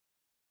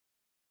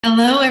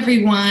Hello,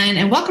 everyone,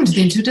 and welcome to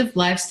the Intuitive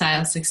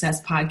Lifestyle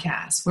Success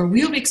Podcast, where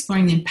we will be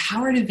exploring the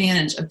empowered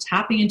advantage of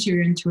tapping into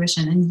your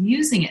intuition and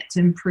using it to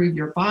improve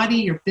your body,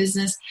 your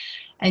business,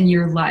 and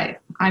your life.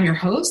 I'm your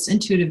host,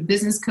 intuitive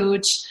business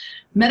coach,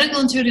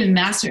 medical intuitive and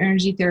master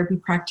energy therapy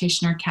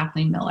practitioner,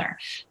 Kathleen Miller.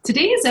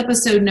 Today is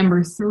episode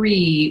number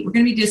 3. We're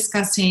going to be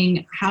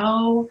discussing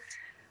how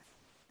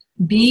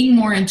being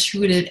more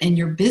intuitive in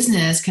your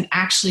business can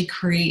actually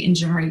create and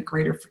generate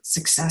greater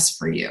success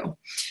for you.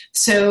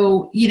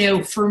 So,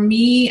 for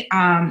me,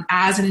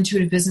 as an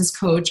intuitive business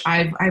coach,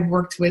 I've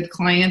worked with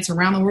clients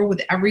around the world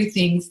with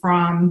everything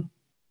from,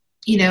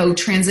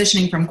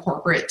 transitioning from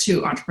corporate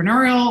to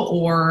entrepreneurial,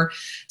 or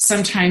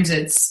sometimes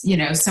it's,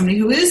 somebody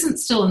who isn't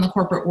still in the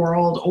corporate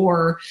world,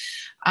 or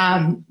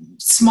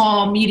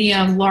small,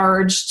 medium,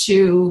 large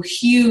to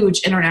huge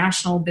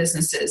international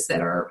businesses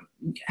that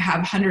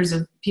have hundreds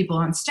of people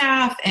on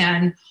staff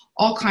and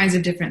all kinds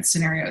of different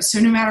scenarios. So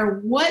no matter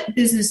what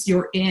business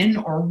you're in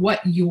or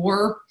what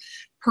your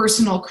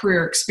personal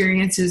career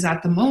experience is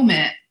at the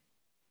moment,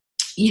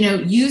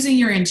 using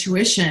your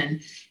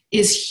intuition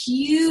is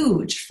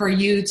huge for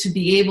you to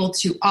be able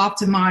to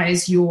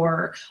optimize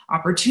your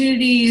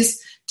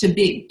opportunities, to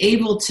be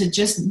able to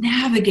just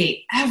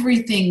navigate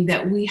everything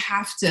that we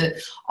have to,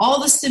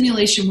 all the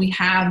stimulation we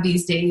have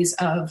these days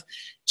of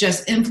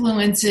just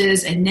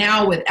influences, and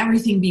now with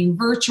everything being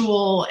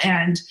virtual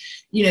and,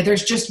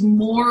 there's just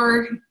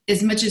more,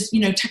 as much as,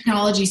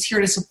 technology is here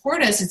to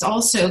support us, it's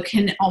also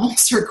can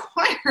almost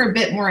require a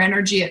bit more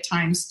energy at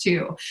times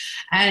too.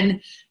 And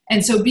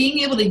so being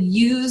able to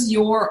use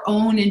your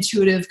own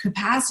intuitive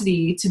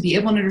capacity to be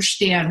able to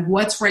understand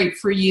what's right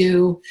for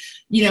you,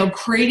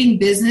 creating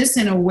business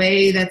in a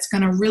way that's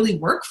going to really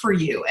work for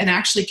you and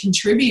actually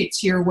contribute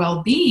to your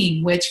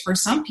well-being, which for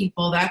some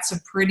people, that's a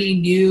pretty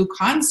new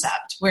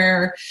concept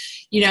where,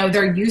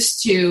 they're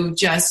used to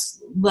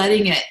just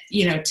letting it,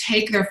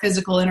 take their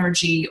physical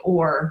energy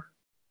or,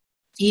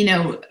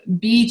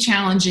 be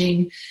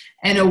challenging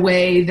in a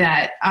way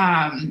that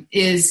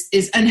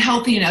is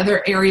unhealthy in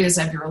other areas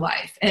of your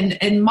life.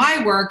 And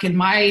my work and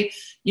my,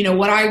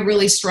 what I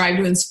really strive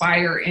to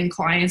inspire in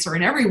clients or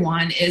in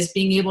everyone is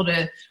being able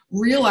to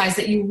realize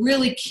that you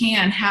really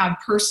can have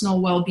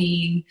personal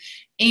well-being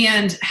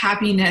and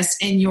happiness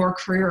in your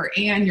career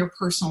and your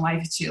personal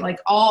life too. Like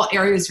all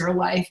areas of your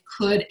life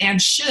could and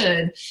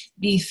should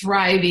be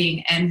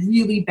thriving and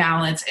really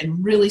balanced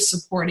and really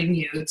supporting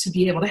you to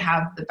be able to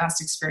have the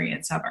best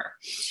experience ever.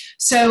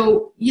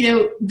 So,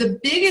 the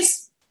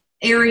biggest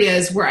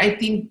areas where I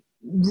think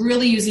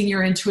really using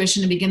your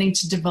intuition and beginning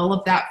to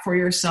develop that for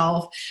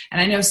yourself.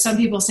 And I know some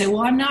people say,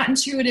 well, I'm not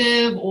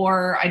intuitive,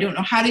 or I don't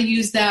know how to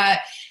use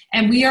that.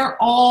 And we are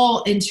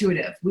all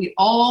intuitive. We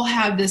all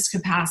have this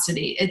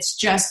capacity. It's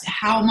just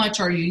how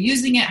much are you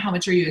using it? How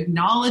much are you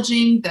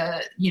acknowledging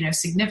the,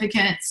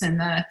 significance and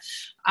the,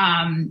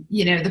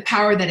 the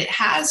power that it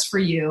has for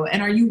you?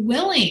 And are you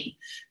willing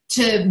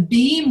to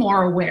be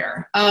more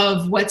aware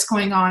of what's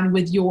going on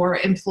with your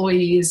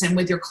employees and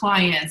with your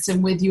clients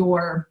and with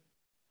your,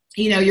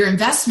 your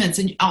investments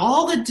and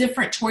all the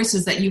different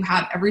choices that you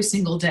have every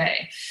single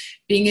day?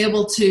 Being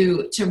able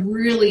to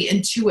really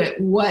intuit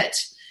what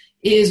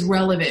is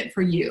relevant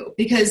for you.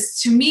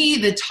 Because to me,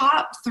 the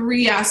top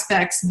 3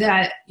 aspects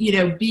that,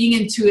 being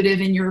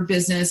intuitive in your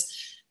business,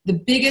 the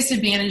biggest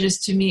advantages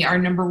to me are,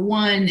 number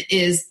 1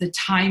 is the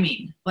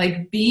timing,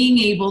 like being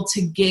able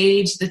to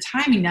gauge the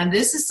timing. Now,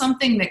 this is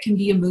something that can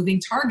be a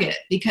moving target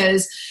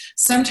because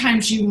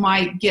sometimes you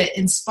might get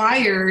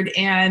inspired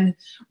and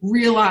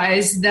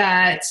realize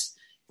that,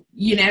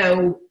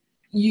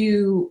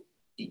 you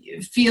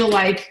feel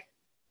like,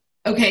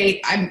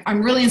 okay,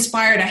 I'm really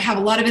inspired. I have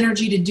a lot of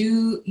energy to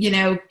do,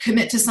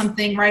 commit to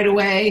something right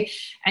away.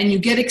 And you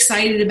get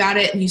excited about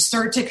it and you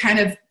start to kind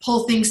of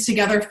pull things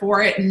together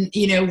for it and,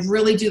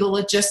 really do the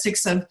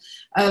logistics of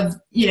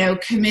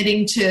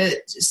committing to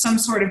some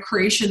sort of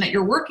creation that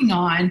you're working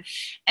on.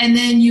 And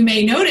then you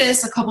may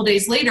notice a couple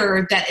days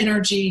later that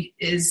energy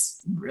is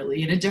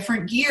really in a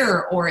different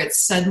gear, or it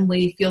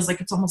suddenly feels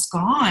like it's almost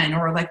gone,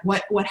 or like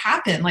what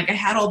happened? Like I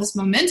had all this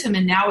momentum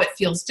and now it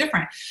feels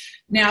different.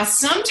 Now,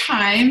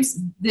 sometimes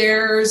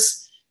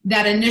there's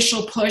that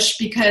initial push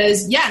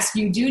because, yes,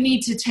 you do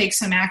need to take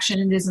some action.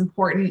 It is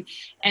important.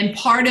 And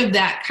part of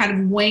that kind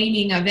of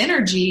waning of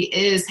energy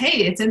is,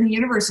 hey, it's in the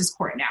universe's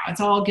court now.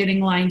 It's all getting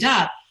lined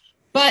up.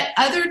 But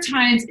other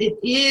times it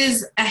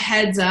is a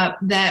heads up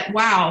that,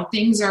 wow,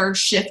 things are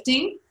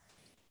shifting,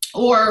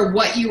 or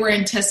what you were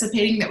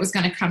anticipating that was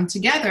going to come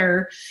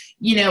together,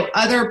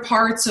 other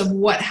parts of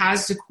what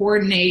has to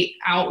coordinate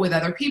out with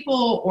other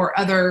people or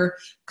other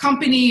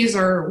companies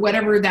or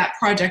whatever that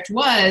project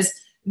was,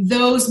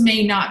 those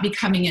may not be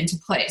coming into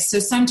place. So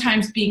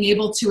sometimes being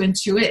able to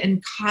intuit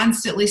and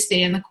constantly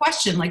stay in the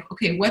question, like,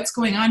 okay, what's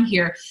going on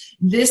here?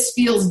 This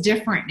feels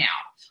different now.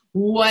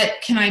 What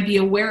can I be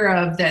aware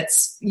of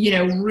that's,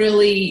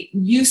 really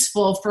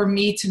useful for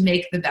me to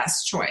make the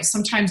best choice?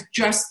 Sometimes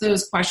just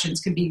those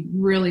questions can be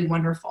really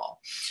wonderful.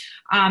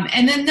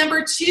 And then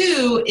number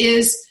 2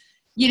 is,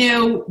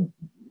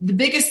 the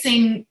biggest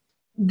thing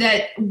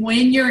that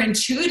when you're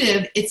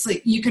intuitive, it's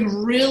like you can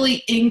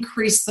really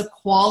increase the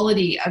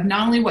quality of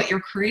not only what you're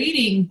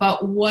creating,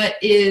 but what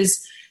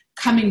is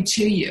coming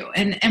to you.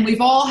 And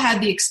we've all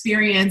had the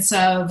experience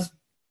of,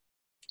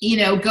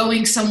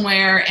 going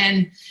somewhere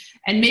and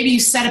maybe you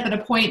set up an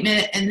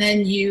appointment and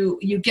then you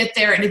get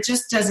there and it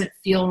just doesn't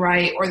feel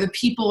right, or the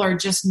people are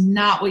just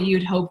not what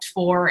you'd hoped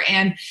for.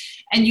 And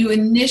you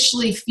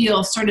initially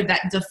feel sort of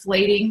that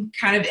deflating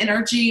kind of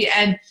energy.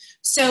 And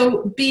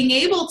so being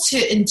able to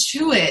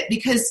intuit,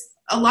 because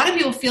a lot of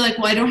people feel like,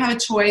 well, I don't have a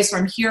choice, or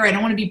I'm here, I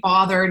don't want to be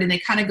bothered, and they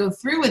kind of go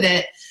through with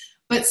it.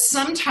 But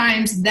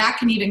sometimes that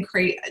can even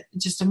create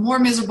just a more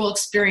miserable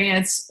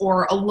experience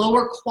or a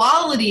lower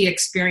quality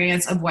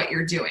experience of what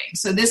you're doing.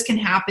 So this can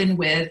happen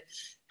with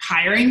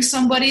hiring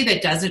somebody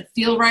that doesn't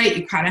feel right.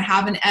 You kind of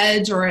have an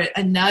edge or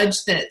a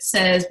nudge that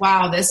says,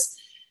 wow, this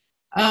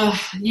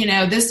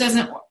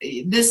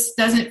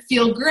doesn't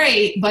feel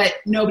great, but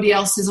nobody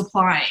else is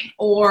applying.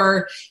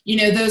 Or,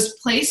 those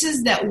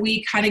places that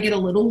we kind of get a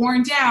little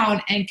worn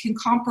down and can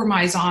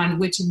compromise on,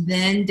 which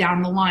then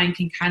down the line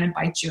can kind of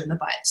bite you in the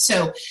butt.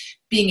 So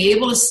being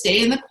able to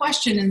stay in the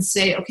question and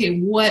say,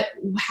 okay,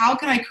 how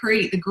can I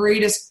create the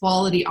greatest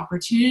quality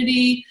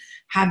opportunity,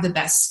 have the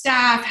best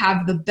staff,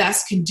 have the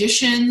best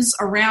conditions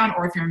around,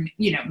 or if you're,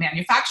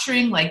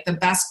 manufacturing, like the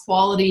best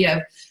quality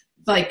of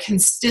like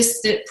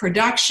consistent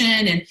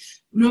production. And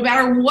no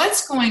matter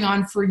what's going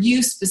on for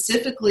you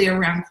specifically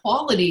around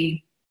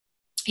quality,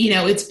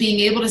 it's being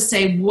able to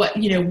say, what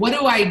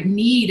do I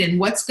need and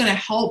what's going to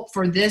help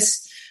for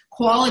this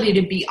quality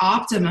to be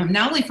optimum,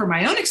 not only for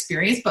my own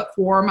experience, but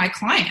for my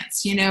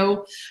clients,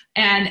 and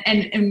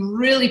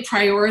really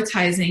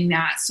prioritizing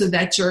that so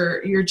that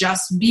you're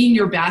just being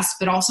your best,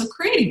 but also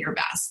creating your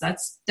best.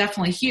 That's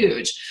definitely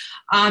huge.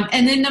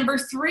 And then number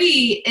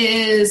 3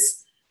 is,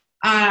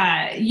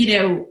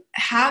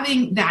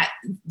 having that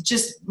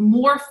just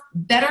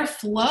better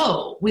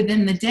flow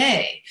within the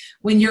day.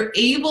 When you're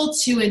able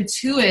to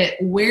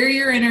intuit where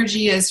your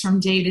energy is from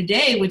day to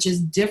day, which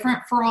is different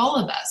for all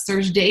of us.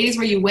 There's days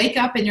where you wake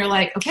up and you're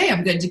like, okay,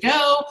 I'm good to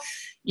go.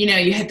 You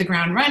hit the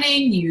ground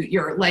running,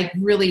 you're like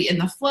really in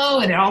the flow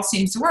and it all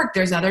seems to work.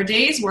 There's other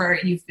days where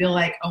you feel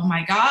like, oh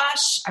my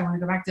gosh, I want to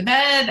go back to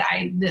bed.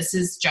 This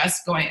is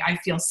just going, I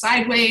feel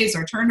sideways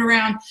or turned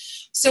around.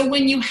 So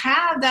when you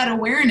have that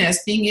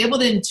awareness, being able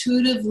to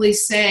intuitively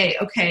say,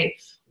 okay,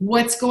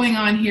 what's going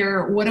on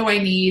here? What do I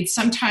need?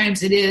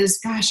 Sometimes it is,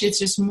 it's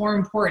just more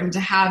important to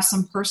have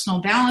some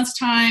personal balance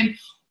time,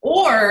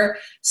 or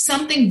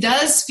something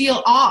does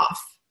feel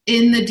off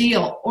in the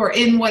deal or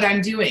in what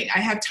I'm doing. I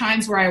have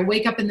times where I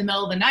wake up in the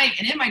middle of the night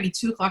and it might be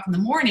 2:00 in the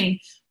morning,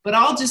 but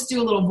I'll just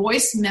do a little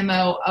voice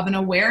memo of an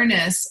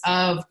awareness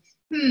of,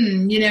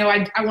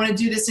 I want to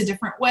do this a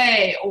different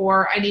way,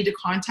 or I need to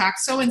contact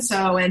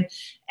so-and-so. And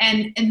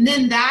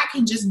then that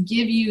can just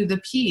give you the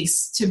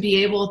peace to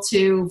be able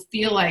to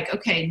feel like,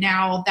 okay,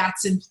 now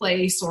that's in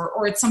place,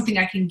 or it's something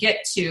I can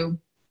get to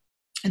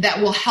that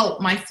will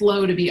help my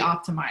flow to be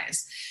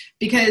optimized.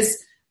 Because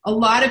a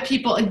lot of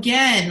people,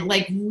 again,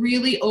 like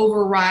really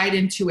override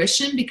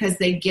intuition because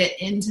they get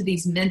into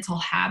these mental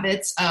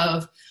habits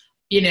of,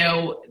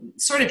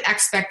 sort of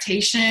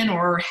expectation,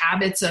 or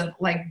habits of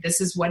like,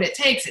 this is what it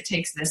takes. It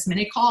takes this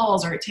many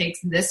calls, or it takes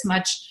this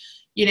much,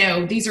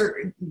 these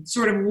are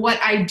sort of what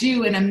I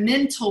do in a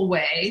mental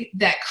way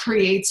that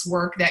creates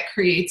work, that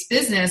creates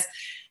business.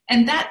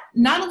 And that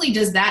not only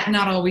does that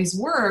not always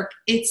work,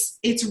 it's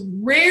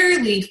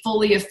rarely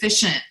fully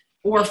efficient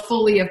or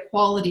fully of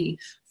quality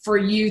for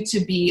you to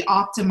be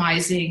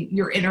optimizing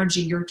your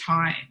energy, your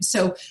time.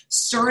 So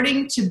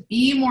starting to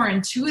be more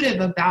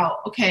intuitive about,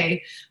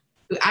 okay,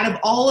 out of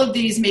all of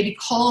these maybe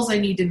calls I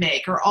need to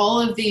make, or all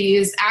of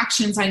these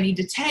actions I need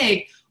to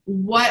take,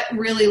 what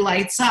really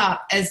lights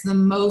up as the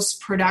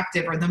most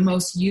productive or the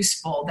most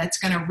useful that's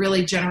going to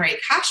really generate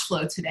cash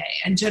flow today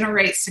and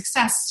generate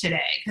success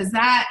today? Because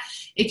that,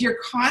 if you're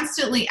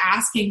constantly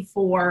asking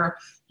for,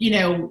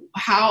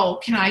 how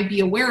can I be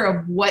aware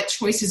of what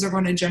choices are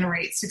going to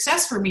generate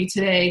success for me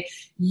today,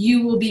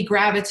 you will be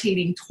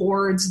gravitating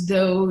towards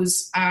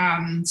those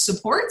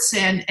supports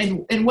and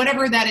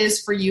whatever that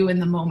is for you in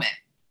the moment.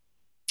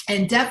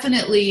 And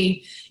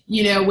definitely,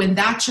 when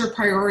that's your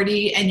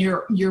priority and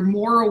you're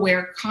more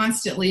aware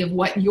constantly of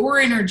what your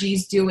energy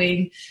is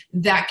doing,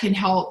 that can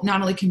help not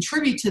only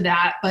contribute to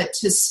that, but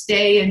to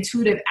stay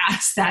intuitive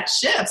as that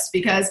shifts.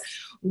 Because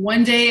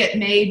one day it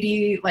may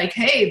be like,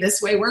 hey,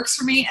 this way works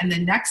for me. And the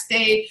next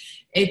day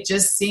it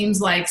just seems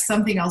like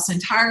something else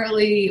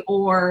entirely,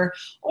 or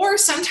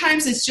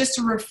sometimes it's just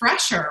a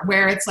refresher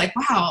where it's like,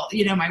 wow,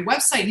 my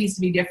website needs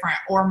to be different,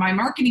 or my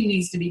marketing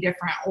needs to be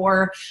different,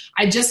 or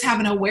I just have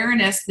an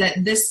awareness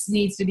that this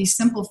needs to be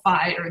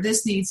simplified, or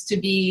this needs to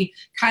be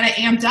kind of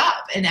amped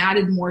up and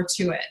added more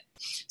to it.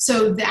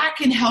 So that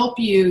can help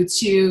you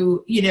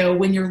to,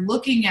 when you're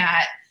looking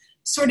at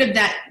sort of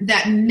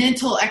that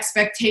mental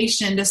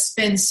expectation to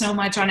spend so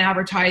much on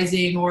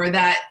advertising, or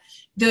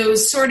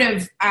those sort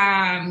of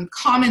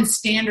common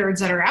standards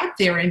that are out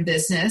there in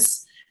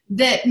business,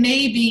 that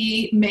may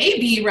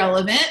be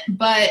relevant,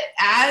 but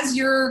as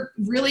you're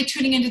really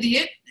tuning into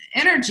the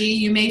energy,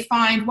 you may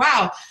find,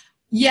 wow,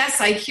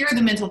 yes, I hear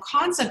the mental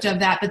concept of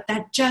that, but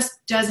that just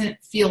doesn't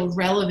feel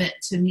relevant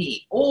to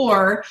me.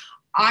 Or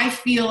I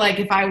feel like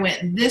if I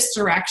went this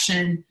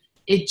direction,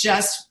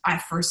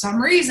 for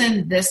some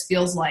reason, this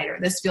feels lighter,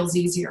 this feels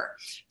easier.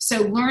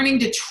 So learning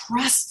to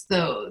trust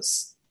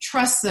those,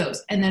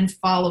 and then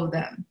follow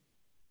them.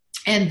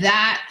 And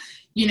that,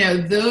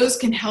 those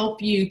can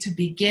help you to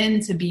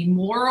begin to be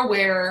more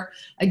aware,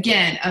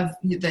 again, of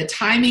the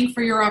timing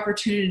for your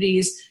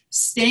opportunities,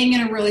 staying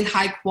in a really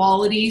high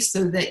quality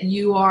so that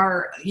you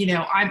are,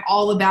 I'm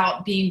all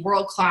about being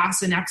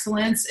world-class and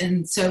excellence.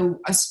 And so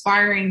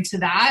aspiring to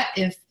that,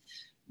 if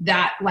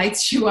that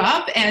lights you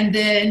up, and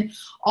then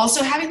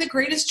also having the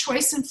greatest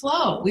choice and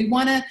flow. We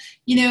want to,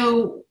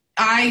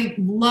 I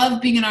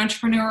love being an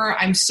entrepreneur.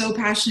 I'm so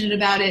passionate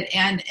about it.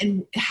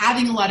 And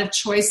having a lot of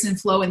choice and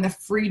flow and the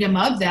freedom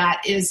of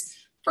that is,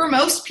 for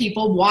most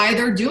people, why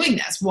they're doing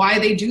this, why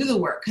they do the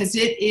work, because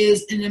it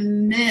is an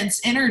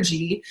immense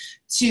energy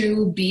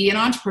to be an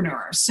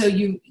entrepreneur. So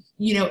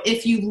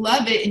if you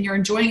love it and you're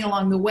enjoying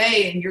along the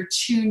way and you're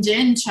tuned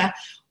into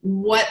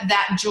what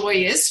that joy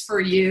is for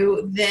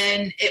you,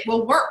 then it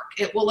will work.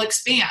 It will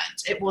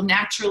expand. It will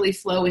naturally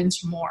flow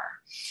into more.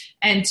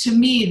 And to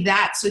me,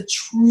 that's a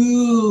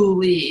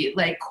truly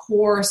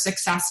core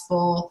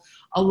successful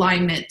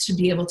alignment to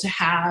be able to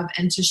have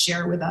and to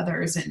share with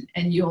others.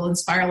 And you'll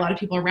inspire a lot of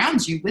people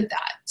around you with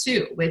that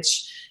too,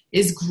 which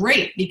is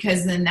great,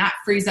 because then that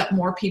frees up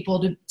more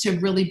people to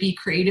really be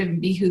creative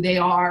and be who they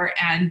are.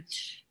 And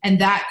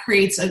that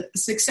creates a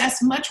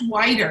success much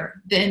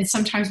wider than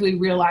sometimes we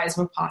realize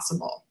were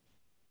possible.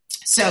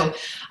 So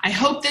I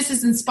hope this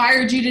has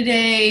inspired you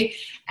today.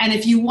 And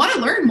if you want to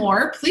learn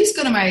more, please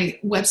go to my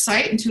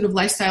website,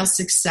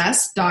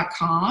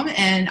 intuitivelifestylesuccess.com.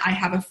 And I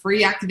have a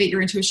free Activate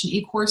Your Intuition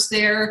e-course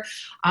there.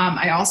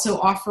 I also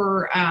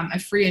offer a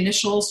free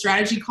initial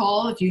strategy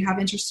call if you have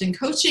interest in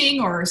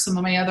coaching, or some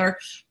of my other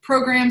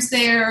programs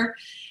there.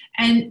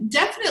 And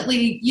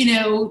definitely,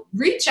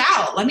 reach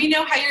out. Let me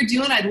know how you're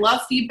doing. I'd love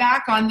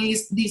feedback on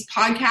these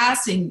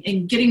podcasts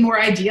and getting more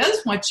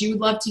ideas, what you would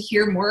love to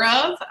hear more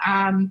of.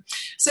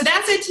 So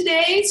that's it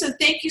today. So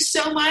thank you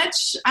so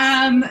much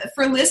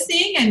for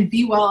listening, and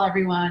be well,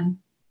 everyone.